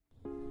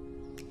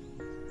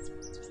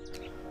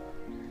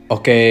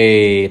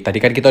Oke,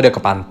 tadi kan kita udah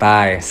ke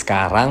pantai,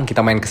 sekarang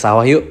kita main ke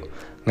sawah yuk.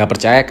 Nggak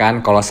percaya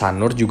kan kalau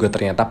Sanur juga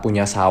ternyata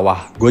punya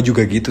sawah. Gue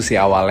juga gitu sih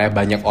awalnya,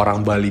 banyak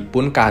orang Bali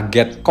pun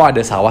kaget kok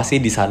ada sawah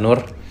sih di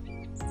Sanur.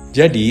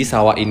 Jadi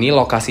sawah ini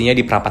lokasinya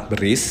di Prapat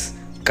Beris.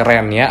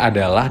 Kerennya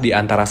adalah di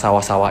antara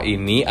sawah-sawah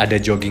ini ada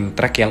jogging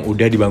track yang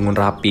udah dibangun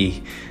rapi.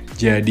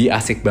 Jadi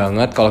asik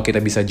banget kalau kita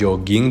bisa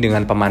jogging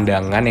dengan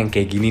pemandangan yang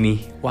kayak gini nih.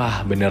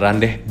 Wah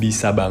beneran deh,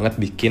 bisa banget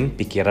bikin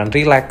pikiran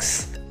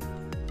rileks.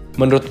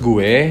 Menurut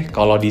gue,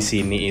 kalau di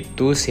sini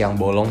itu siang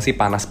bolong sih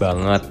panas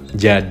banget.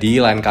 Jadi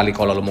lain kali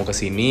kalau lo mau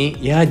kesini,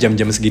 ya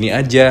jam-jam segini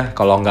aja.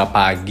 Kalau nggak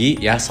pagi,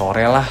 ya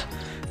sore lah.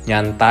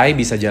 Nyantai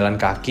bisa jalan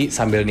kaki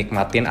sambil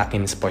nikmatin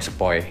angin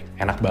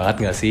sepoi-sepoi. Enak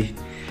banget nggak sih?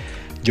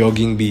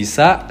 Jogging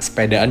bisa,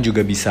 sepedaan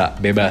juga bisa,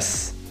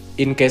 bebas.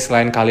 In case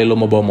lain kali lo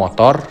mau bawa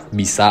motor,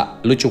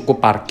 bisa. Lo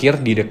cukup parkir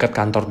di dekat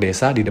kantor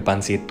desa di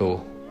depan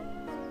situ.